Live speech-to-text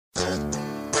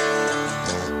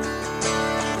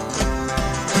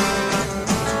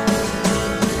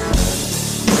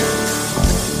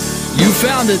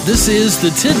found it. This is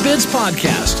the Tidbits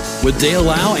Podcast with Dale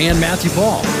Lau and Matthew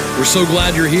Paul. We're so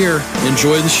glad you're here.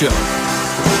 Enjoy the show.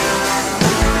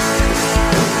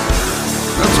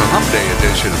 That's a hump day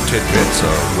edition of Tidbits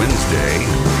Wednesday.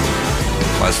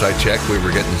 Last I checked, we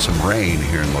were getting some rain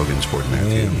here in Logansport,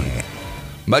 Matthew.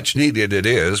 Much needed it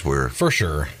is. We're for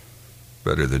sure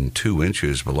better than 2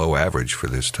 inches below average for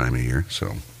this time of year.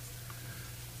 So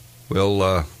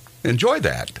we'll enjoy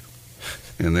that.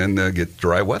 And then get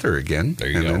dry weather again. There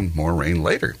you go. And then more rain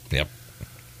later. Yep.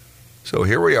 So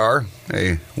here we are,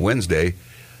 a Wednesday.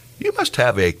 You must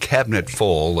have a cabinet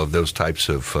full of those types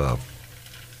of,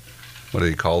 what do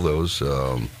you call those,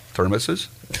 thermoses?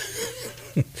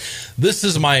 This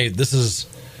is my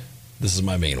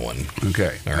main one.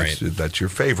 Okay. All right. That's your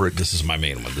favorite. This is my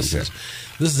main one. This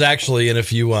is actually, and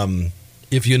if you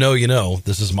know, you know,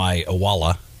 this is my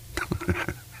Owala.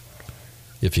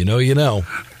 If you know, you know.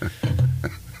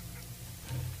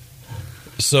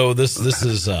 So this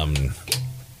is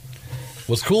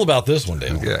what's cool about this one,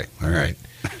 Dale. Okay. All right.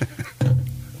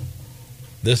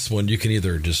 This one you can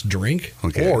either just drink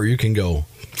or you can go.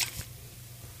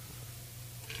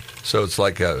 So it's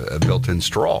like a built-in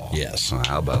straw. Yes.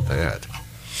 How about that?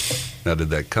 Now, did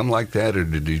that come like that, or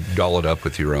did you doll it up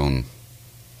with your own?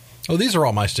 Oh, these are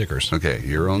all my stickers. Okay,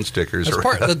 your own stickers.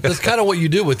 That's kind of what you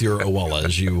do with your Owala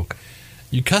is you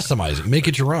customize it, make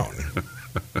it your own.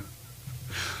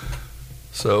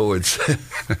 So it's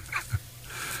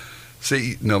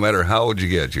see, no matter how old you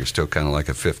get, you're still kind of like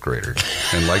a fifth grader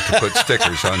and like to put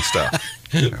stickers on stuff.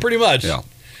 Pretty much. Yeah.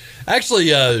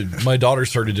 Actually, my daughter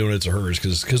started doing it to hers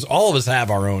because all of us have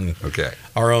our own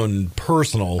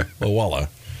personal Owala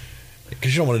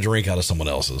because you don't want to drink out of someone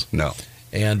else's. No.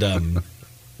 And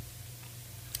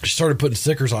she started putting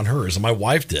stickers on hers, and my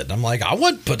wife did. And I'm like, I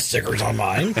wouldn't put stickers on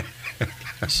mine.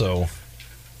 So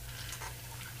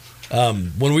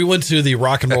when we went to the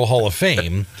Rock and Roll Hall of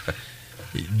Fame,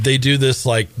 they do this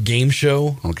like game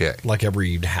show, like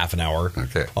every half an hour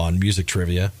on music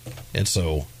trivia, and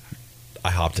so I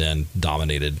hopped in,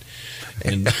 dominated,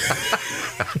 and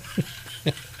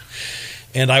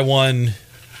and I won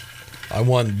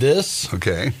this.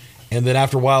 Okay. And then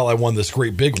after a while, I won this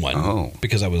great big one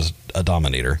because I was a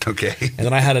dominator. Okay. And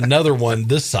then I had another one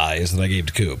this size that I gave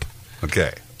to Coop.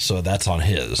 Okay. So that's on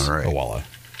his Owala.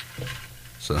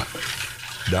 So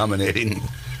dominating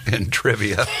in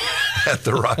trivia at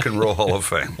the Rock and Roll Hall of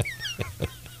Fame.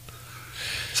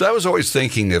 So I was always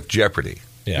thinking if Jeopardy,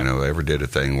 ever did a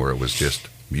thing where it was just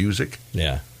music.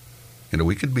 Yeah.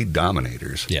 We could be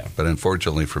dominators. Yeah. But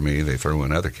unfortunately for me, they throw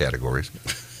in other categories.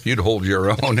 You'd hold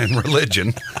your own in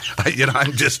religion.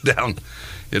 I'm just down.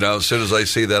 As soon as I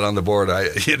see that on the board,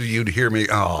 you'd hear me.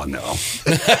 Oh no!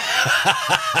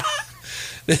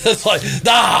 It's like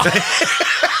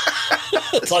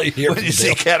that's all you hear. When you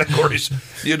see categories,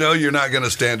 you're not going to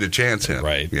stand a chance in.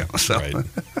 Right. Yeah. So. Right.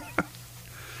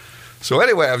 So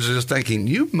anyway, I was just thinking,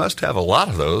 you must have a lot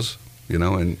of those.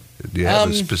 And do you have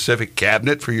a specific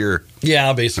cabinet for your?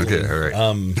 Yeah, basically. Okay.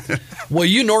 All right. What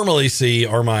you normally see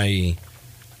are my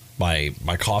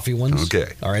coffee ones.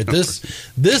 Okay. All right.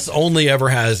 This only ever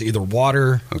has either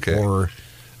water or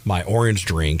my orange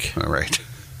drink. All right.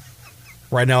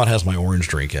 Right now it has my orange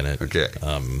drink in it. Okay.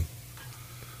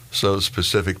 So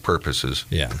specific purposes.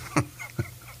 Yeah.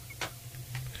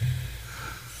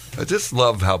 I just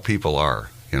love how people are,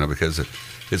 because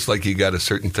it's like you got a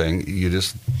certain thing. You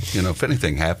just, if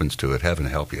anything happens to it, heaven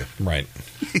help you. Right.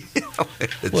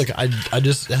 Look, I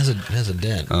just has a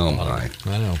dent. Oh my!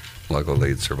 I know.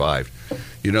 Luckily, it survived.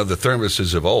 The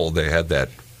thermoses of old, they had that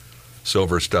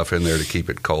silver stuff in there to keep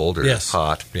it cold or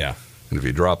hot. Yeah. And if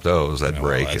you drop those, that'd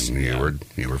break, and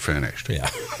you were finished. Yeah.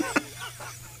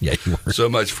 Yeah, you were. So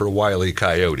much for Wile E.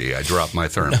 Coyote. I dropped my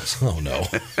thermos. Oh no!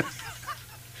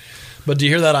 But do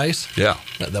you hear that ice? Yeah.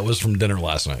 That was from dinner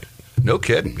last night. No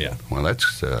kidding. Yeah. Well,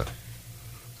 that's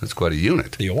quite a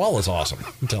unit. The Owala's awesome.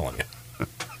 I'm telling you.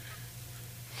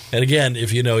 And again,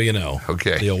 if you know, you know.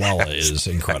 Okay. The Owala is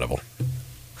incredible.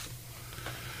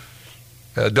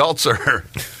 Adults are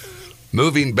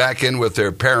moving back in with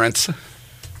their parents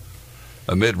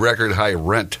amid record high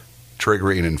rent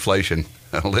triggering inflation.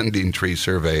 A Lending Tree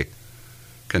survey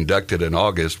conducted in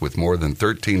August with more than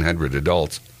 1,300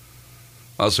 adults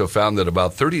also found that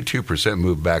about 32%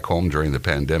 moved back home during the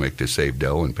pandemic to save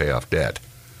dough and pay off debt.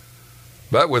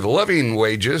 But with living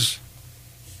wages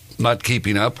not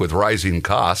keeping up with rising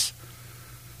costs,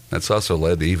 that's also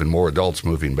led to even more adults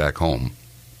moving back home.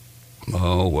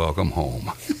 Oh, welcome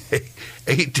home.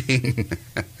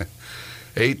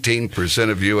 18%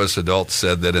 of U.S. adults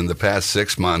said that in the past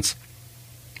 6 months,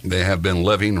 they have been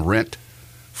living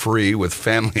rent-free with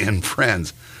family and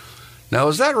friends. Now,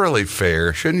 is that really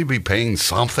fair? Shouldn't you be paying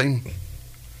something?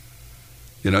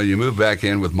 You know, you move back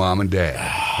in with mom and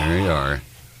dad. There you are.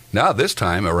 Now, this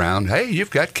time around, hey,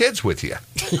 you've got kids with you.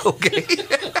 Okay.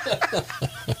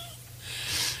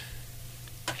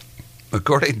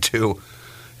 According to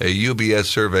a UBS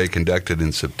survey conducted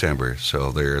in September,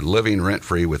 so they're living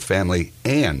rent-free with family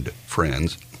and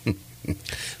friends.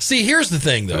 See, here's the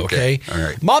thing, though, okay? All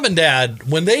right. Mom and dad,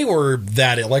 when they were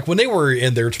when they were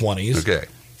in their 20s,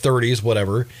 30s,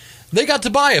 whatever, they got to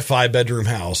buy a 5-bedroom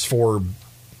house for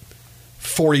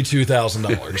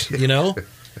 $42,000, you know?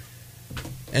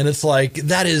 And it's like,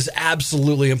 that is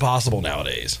absolutely impossible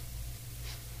nowadays.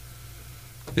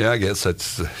 Yeah, I guess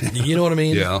that's... You know what I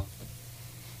mean? Yeah.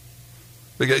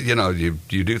 Because, you know, you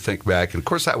do think back, and of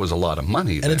course that was a lot of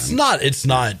money then. And it's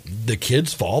not the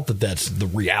kid's fault that's the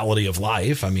reality of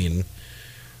life. I mean...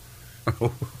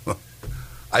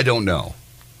 I don't know.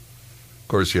 Of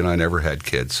course, you know, I never had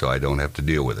kids, so I don't have to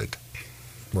deal with it.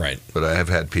 Right. But I have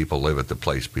had people live at the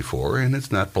place before, and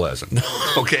it's not pleasant.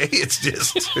 Okay? It's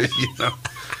just, you know,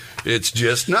 it's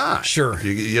just not. Sure.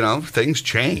 You know, things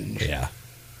change. Yeah.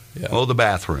 Yeah. Oh, the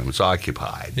bathroom's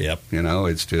occupied. Yep. You know,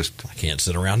 it's just... I can't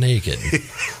sit around naked.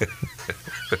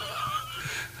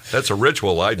 That's a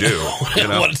ritual I do. You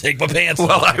know? I want to take my pants off.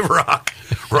 Well, I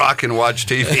rock and watch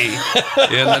TV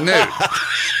in the nude.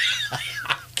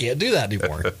 Can't do that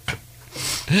anymore.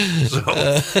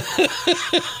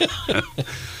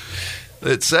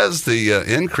 It says the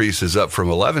increase is up from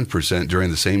 11%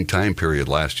 during the same time period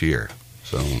last year.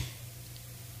 So...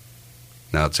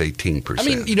 now it's 18%. I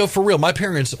mean, you know, for real, my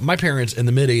parents in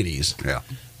the mid-'80s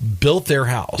built their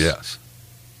house. Yes.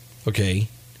 Okay.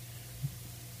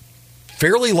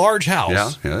 Fairly large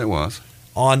house. Yeah, it was.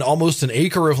 On almost an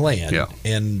acre of land. Yeah.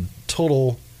 And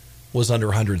total was under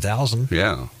 $100,000.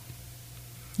 Yeah.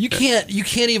 You can't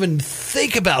even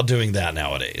think about doing that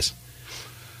nowadays.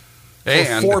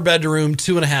 And 4-bedroom,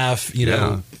 2.5, you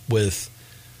know, with...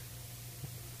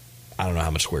 I don't know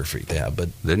how much square feet they have, but...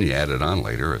 Then you added on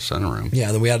later a sunroom.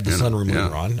 Yeah, then we added the sunroom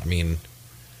later on. I mean...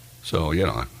 So, you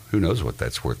know, who knows what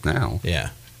that's worth now. Yeah.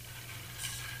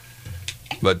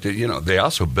 But, you know, they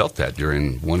also built that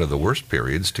during one of the worst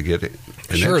periods to get it.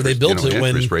 Sure, they built it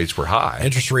when... interest rates were high.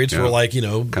 Interest rates were like, you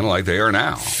know... kind of like they are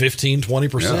now. 15,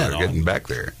 20%. Yeah, they're getting back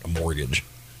there. A mortgage.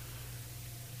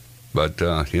 But,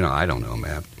 you know, I don't know,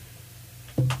 Matt.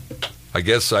 I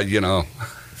guess, you know,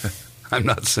 I'm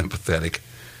not sympathetic.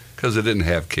 Because I didn't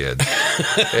have kids.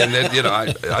 And then, you know,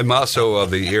 I'm also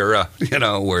of the era, you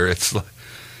know, where it's like,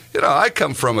 you know, I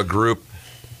come from a group,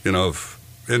 you know, of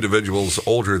individuals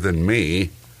older than me.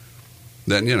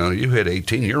 Then, you know, you hit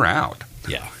 18, you're out.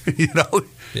 Yeah. You know,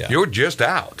 you're just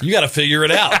out. You got to figure it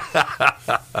out.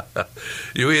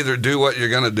 You either do what you're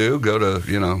going to do, go to,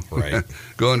 you know,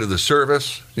 go into the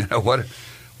service, you know,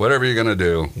 whatever you're going to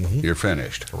do, you're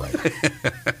finished. Right.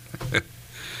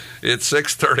 It's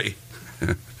 6:30.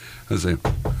 I say,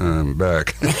 I'm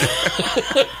back.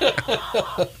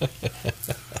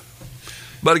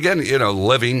 But again, you know,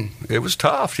 living, it was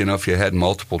tough, you know, if you had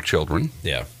multiple children.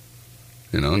 Yeah.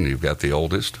 You know, and you've got the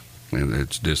oldest. And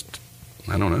it's just,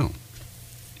 I don't know.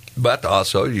 But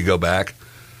also, you go back,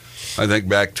 I think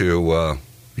back to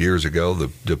years ago, the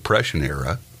Depression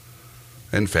era,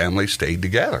 and families stayed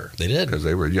together. They did. Because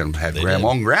they were, you know, had grandma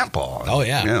and grandpa. Oh,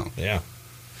 yeah. Yeah.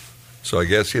 So I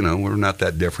guess, you know, we're not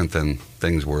that different than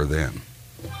things were then.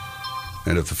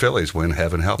 And if the Phillies win,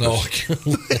 heaven help us.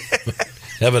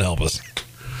 Heaven help us.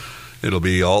 It'll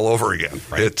be all over again.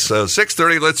 Right. It's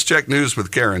 6:30. Let's check news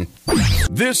with Karen.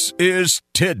 This is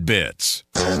Tidbits.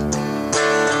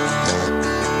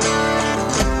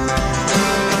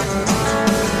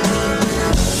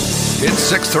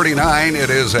 It's 6:39. It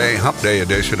is a hump day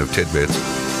edition of Tidbits.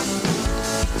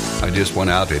 I just went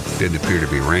out. It didn't appear to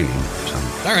be raining. So.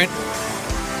 All right.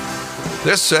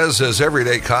 This says as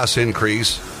everyday costs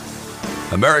increase,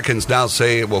 Americans now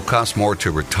say it will cost more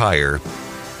to retire.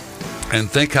 And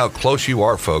think how close you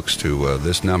are, folks, to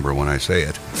this number when I say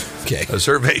it. Okay. A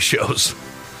survey shows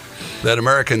that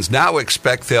Americans now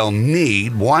expect they'll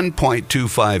need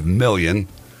 $1.25 million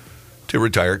to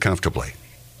retire comfortably.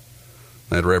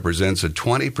 That represents a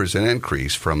 20%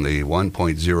 increase from the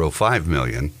 $1.05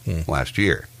 million last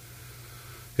year.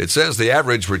 It says the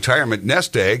average retirement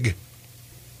nest egg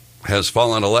has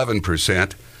fallen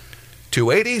 11% to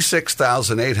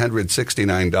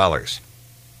 $86,869.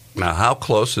 Now, how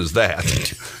close is that?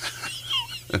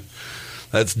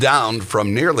 That's down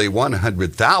from nearly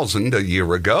 $100,000 a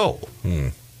year ago.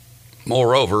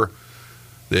 Moreover,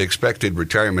 the expected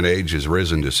retirement age has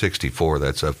risen to 64.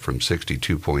 That's up from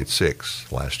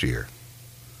 62.6 last year.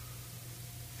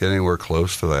 Get anywhere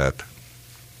close to that?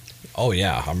 Oh,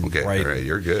 yeah. I'm Okay, right. all right,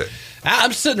 you're good.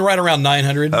 I'm sitting right around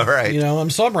 900. All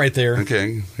right. So I'm right there.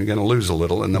 Okay, you're going to lose a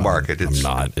little in the market. I'm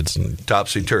not. It's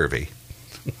topsy-turvy.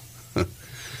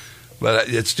 But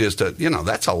it's just,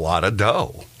 that's a lot of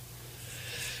dough.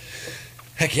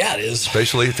 Heck yeah, it is.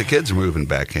 Especially if the kids are moving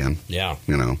back in. Yeah.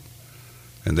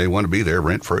 And they want to be there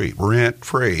rent-free.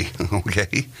 Rent-free,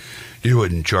 okay? You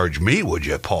wouldn't charge me, would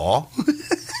you, Paul?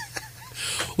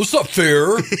 What's up,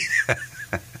 fair?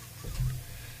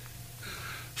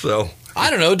 So...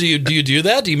 I don't know. Do you do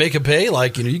that? Do you make a pay?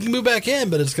 Like, you can move back in,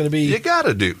 but it's going to be... You got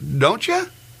to do, don't you?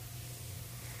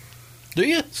 Do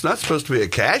you? It's not supposed to be a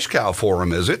cash cow for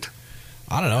them, is it?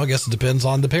 I don't know. I guess it depends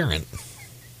on the parent.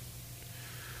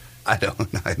 I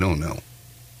don't know.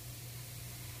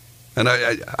 And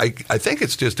I think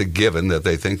it's just a given that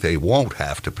they think they won't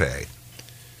have to pay.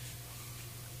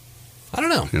 I don't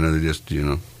know. They just,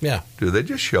 Yeah. Do they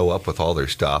just show up with all their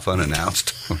stuff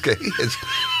unannounced? Okay.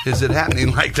 Is it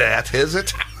happening like that? Is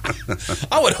it?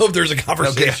 I would hope there's a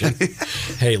conversation. Okay.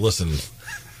 Hey, listen.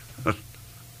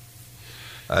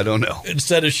 I don't know.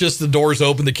 Instead, it's just the doors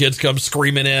open, the kids come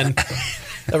screaming in.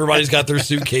 Everybody's got their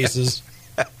suitcases.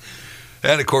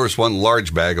 And, of course, one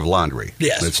large bag of laundry.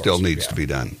 Yes. That still needs to be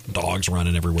done. Dogs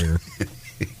running everywhere.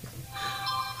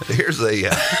 Here's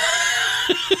that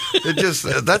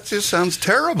just sounds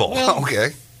terrible. Well,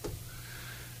 okay.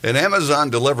 An Amazon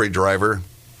delivery driver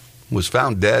was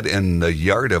found dead in the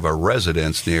yard of a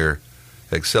residence near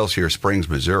Excelsior Springs,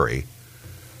 Missouri.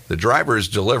 The driver's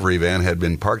delivery van had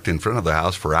been parked in front of the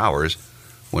house for hours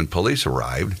when police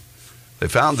arrived. They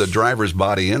found the driver's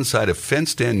body inside a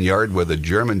fenced-in yard with a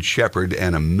German Shepherd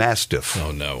and a Mastiff.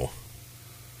 Oh, no.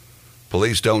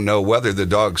 Police don't know whether the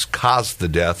dogs caused the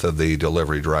death of the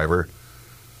delivery driver,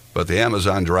 but the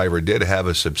Amazon driver did have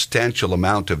a substantial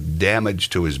amount of damage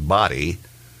to his body,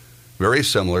 very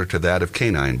similar to that of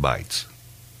canine bites.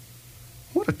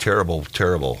 What a terrible,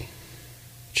 terrible...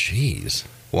 Jeez.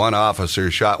 One officer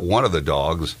shot one of the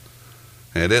dogs,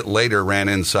 and it later ran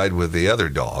inside with the other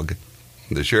dog.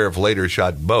 The sheriff later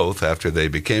shot both after they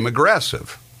became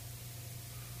aggressive.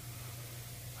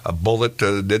 A bullet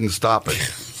didn't stop it,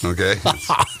 okay?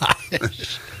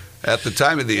 At the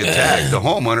time of the attack, the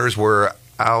homeowners were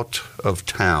out of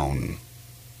town.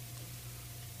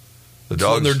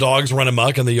 Their dogs run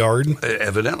amok in the yard?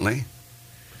 Evidently.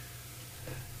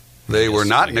 They were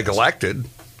not neglected.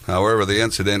 However, the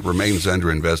incident remains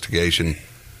under investigation.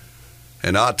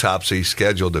 An autopsy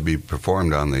scheduled to be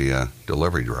performed on the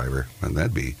delivery driver, and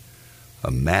that'd be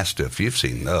a Mastiff. You've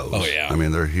seen those. Oh, yeah. I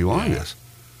mean, they're humongous.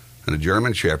 Yeah. And a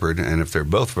German Shepherd, and if they're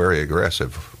both very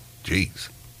aggressive, geez,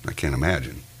 I can't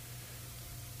imagine.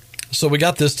 So we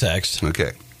got this text.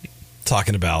 Okay.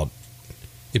 Talking about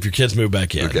if your kids move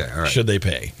back in, okay, all right. Should they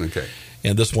pay? Okay.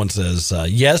 And this one says,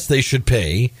 yes, they should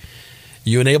pay.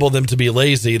 You enable them to be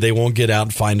lazy, they won't get out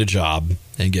and find a job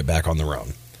and get back on their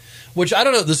own. Which, I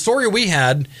don't know, the story we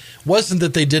had wasn't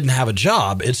that they didn't have a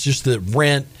job. It's just that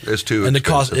rent and the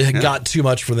cost got too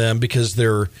much for them because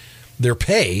their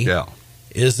pay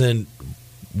isn't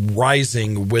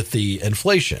rising with the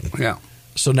inflation. Yeah.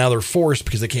 So now they're forced,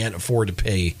 because they can't afford to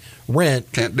pay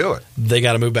rent. Can't do it. They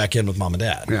got to move back in with mom and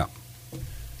dad. Yeah.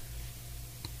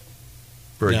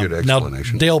 Very good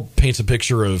explanation. Now, Dale paints a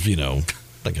picture of,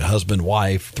 like a husband,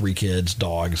 wife, 3 kids,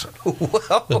 dogs,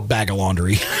 a bag of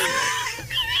laundry.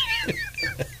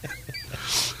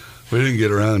 We didn't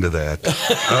get around to that.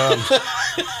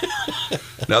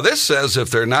 Now, this says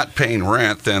if they're not paying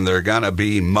rent, then they're going to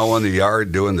be mowing the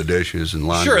yard, doing the dishes and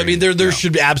laundry. Sure, I mean, there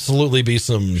should absolutely be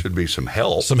some... Should be some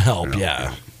help. Some help,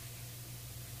 yeah.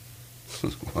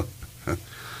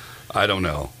 I don't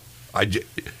know.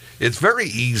 It's very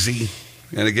easy.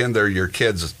 And again, they're your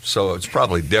kids, so it's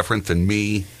probably different than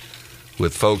me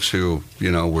with folks who,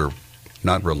 were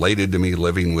not related to me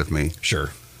living with me.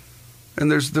 Sure. And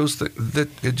there's those that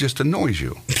it just annoys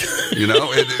you.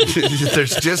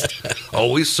 There's just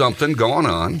always something going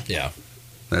on. Yeah.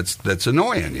 That's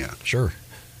annoying you. Sure.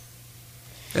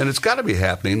 And it's got to be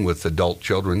happening with adult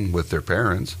children with their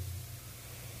parents.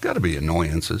 Got to be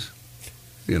annoyances.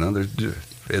 Isn't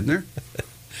there?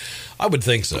 I would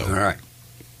think so. All right.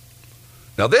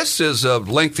 Now, this is a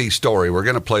lengthy story. We're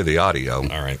going to play the audio.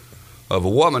 All right. Of a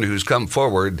woman who's come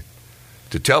forward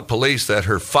to tell police that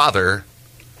her father,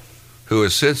 who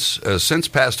has since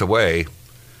passed away,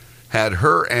 had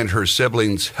her and her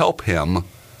siblings help him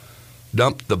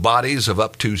dump the bodies of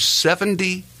up to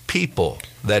 70 people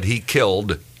that he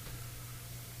killed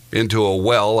into a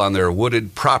well on their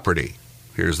wooded property.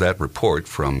 Here's that report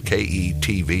from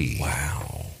KETV.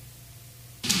 Wow.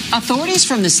 Authorities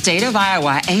from the state of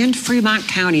Iowa and Fremont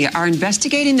County are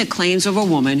investigating the claims of a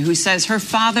woman who says her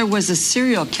father was a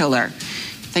serial killer.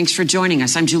 Thanks for joining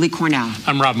us. I'm Julie Cornell.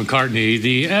 I'm Rob McCartney.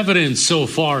 The evidence so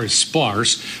far is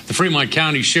sparse. The Fremont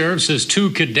County Sheriff says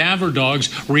 2 cadaver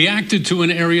dogs reacted to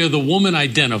an area the woman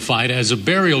identified as a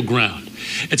burial ground.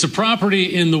 It's a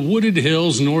property in the wooded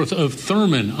hills north of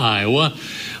Thurman, Iowa.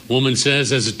 Woman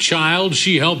says as a child,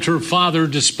 she helped her father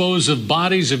dispose of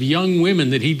bodies of young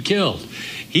women that he'd killed.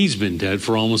 He's been dead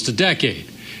for almost a decade.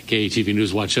 KATV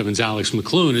News Watch 7's Alex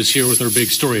McClune is here with our big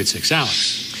story at 6.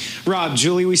 Alex. Rob,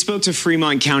 Julie, we spoke to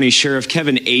Fremont County Sheriff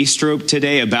Kevin Astrop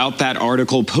today about that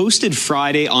article posted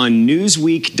Friday on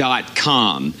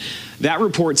Newsweek.com. That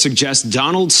report suggests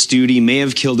Donald Studi may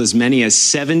have killed as many as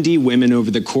 70 women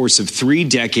over the course of 3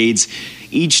 decades,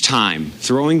 each time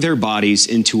throwing their bodies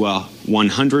into a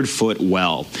 100-foot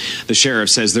well. The sheriff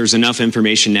says there's enough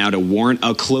information now to warrant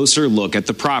a closer look at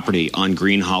the property on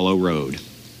Green Hollow Road.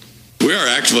 We are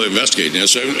actively investigating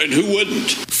this, and who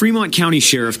wouldn't? Fremont County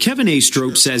Sheriff Kevin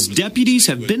Astrop says deputies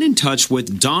have been in touch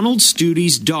with Donald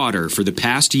Studi's daughter for the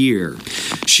past year.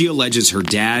 She alleges her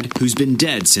dad, who's been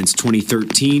dead since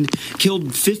 2013,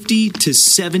 killed 50 to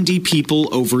 70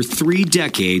 people over 3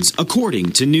 decades,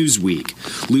 according to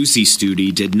Newsweek. Lucy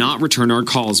Studi did not return our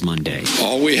calls Monday.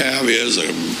 All we have is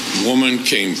a woman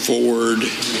came forward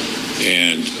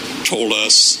and told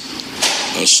us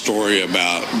a story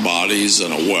about bodies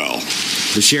in a well.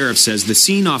 The sheriff says the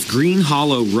scene off Green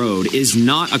Hollow Road is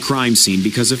not a crime scene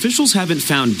because officials haven't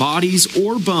found bodies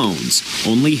or bones,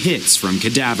 only hits from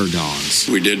cadaver dogs.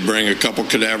 We did bring a couple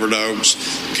cadaver dogs.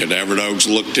 Cadaver dogs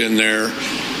looked in there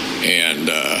and,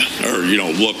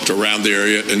 looked around the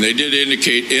area, and they did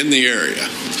indicate in the area.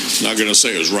 Not going to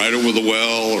say it was right over the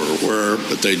well or where,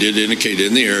 but they did indicate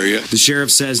in the area. The sheriff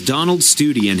says Donald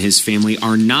Studi and his family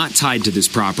are not tied to this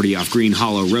property off Green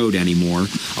Hollow Road anymore.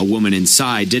 A woman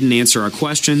inside didn't answer our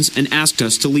questions and asked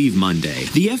us to leave Monday.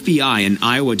 The FBI and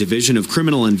Iowa Division of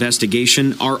Criminal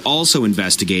Investigation are also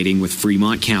investigating with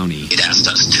Fremont County. It asked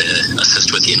us to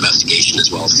assist with the investigation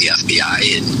as well as the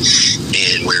FBI, and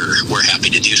we're happy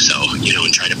to do so,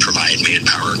 and try to provide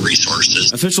manpower and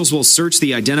resources. Officials will search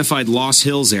the identified Lost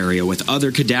Hills area with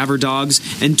other cadaver dogs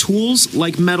and tools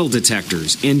like metal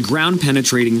detectors and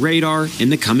ground-penetrating radar in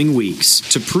the coming weeks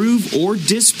to prove or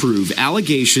disprove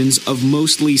allegations of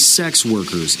mostly sex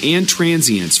workers and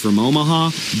transients from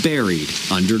Omaha buried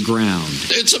underground.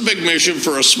 It's a big mission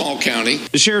for a small county.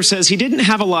 The sheriff says he didn't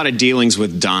have a lot of dealings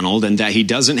with Donald and that he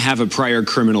doesn't have a prior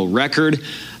criminal record.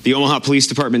 The Omaha Police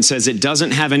Department says it doesn't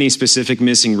have any specific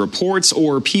missing reports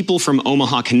or people from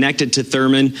Omaha connected to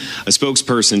Thurman. A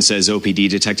spokesperson says OPD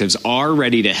detectives are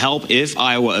ready to help if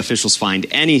Iowa officials find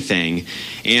anything.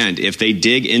 And if they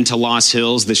dig into Lost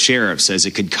Hills, the sheriff says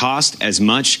it could cost as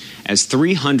much as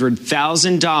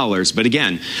 $300,000. But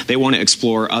again, they want to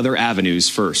explore other avenues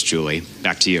first. Julie,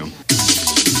 back to you.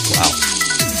 Wow.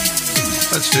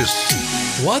 That's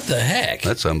just... What the heck?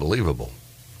 That's unbelievable.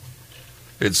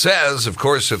 It says, of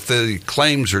course, if the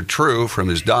claims are true from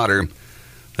his daughter,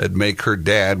 that'd make her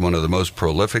dad one of the most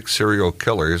prolific serial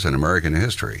killers in American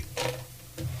history.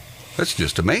 That's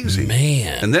just amazing.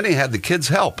 Man. And then he had the kids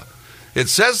help. It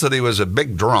says that he was a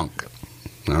big drunk,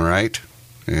 all right?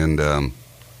 And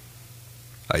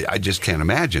I just can't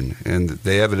imagine. And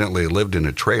they evidently lived in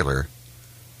a trailer.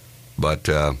 But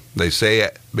they say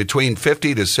between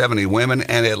 50 to 70 women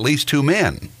and at least 2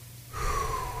 men.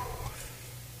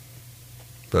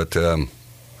 But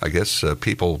I guess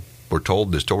people were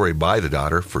told the story by the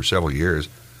daughter for several years,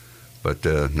 but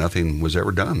nothing was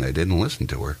ever done. They didn't listen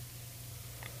to her.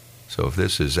 So if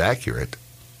this is accurate,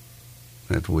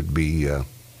 that would be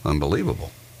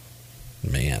unbelievable.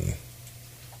 Man.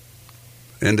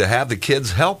 And to have the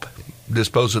kids help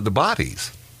dispose of the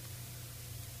bodies.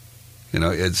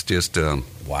 It's just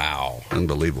wow,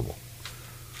 unbelievable.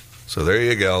 So there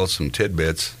you go, some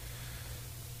tidbits.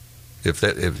 If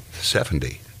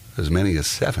 70, as many as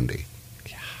 70.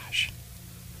 Gosh.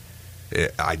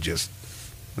 It's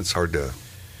hard to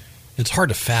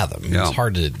fathom. Yeah. It's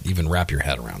hard to even wrap your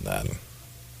head around that.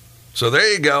 So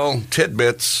there you go,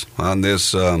 tidbits on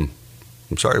this. I'm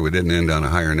sorry we didn't end on a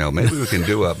higher note. Maybe we can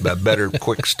do a better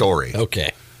quick story.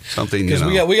 Okay. Something, because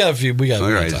we got a few.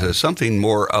 All right, so something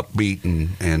more upbeat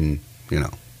and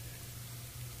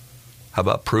how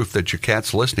about proof that your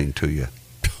cat's listening to you?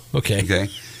 Okay.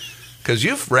 Because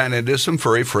you've ran into some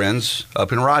furry friends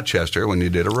up in Rochester when you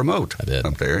did a remote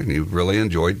up there, and you really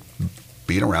enjoyed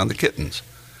being around the kittens.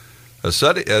 A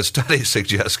study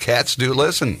suggests cats do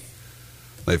listen.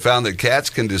 They found that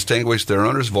cats can distinguish their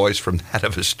owner's voice from that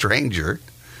of a stranger.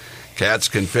 Cats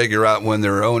can figure out when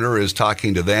their owner is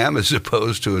talking to them as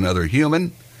opposed to another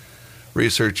human.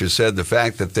 Research has said the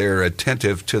fact that they're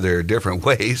attentive to their different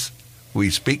ways we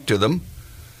speak to them,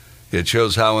 it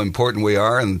shows how important we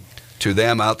are and to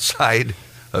them outside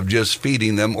of just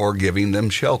feeding them or giving them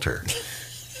shelter.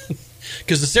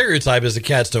 Because the stereotype is that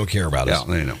cats don't care about us.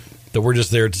 Yeah, they know. That we're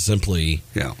just there to simply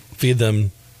feed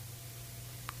them,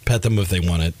 pet them if they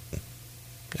want it,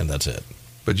 and that's it.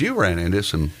 But you ran into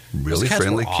some really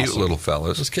friendly, cute little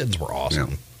fellas. Those kids were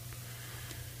awesome. Yeah.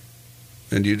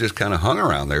 And you just kind of hung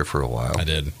around there for a while. I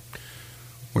did.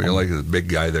 Where you're like the big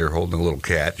guy there holding a little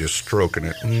cat, just stroking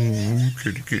it.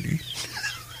 Kitty, kitty.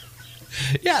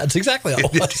 Yeah, it's exactly how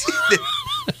it was.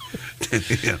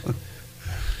 Yeah.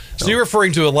 So you're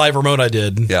referring to a live remote I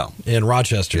did in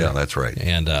Rochester. Yeah, that's right.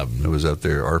 And it was up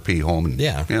there, RP home. And,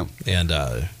 And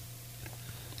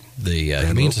the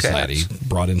Humane Society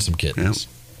brought in some kittens.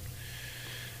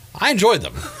 Yeah. I enjoyed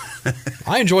them.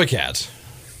 I enjoy cats.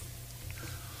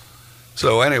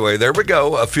 So anyway, there we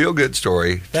go. A feel-good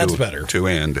story. That's better. To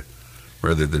end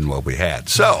rather than what we had.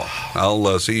 So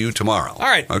I'll see you tomorrow. All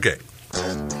right. Okay.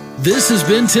 This has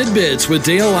been Tidbits with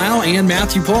Dale Lau and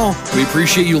Matthew Paul. We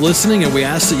appreciate you listening, and we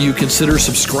ask that you consider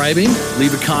subscribing,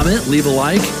 leave a comment, leave a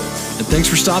like, and thanks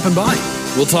for stopping by.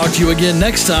 We'll talk to you again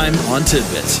next time on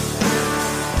Tidbits.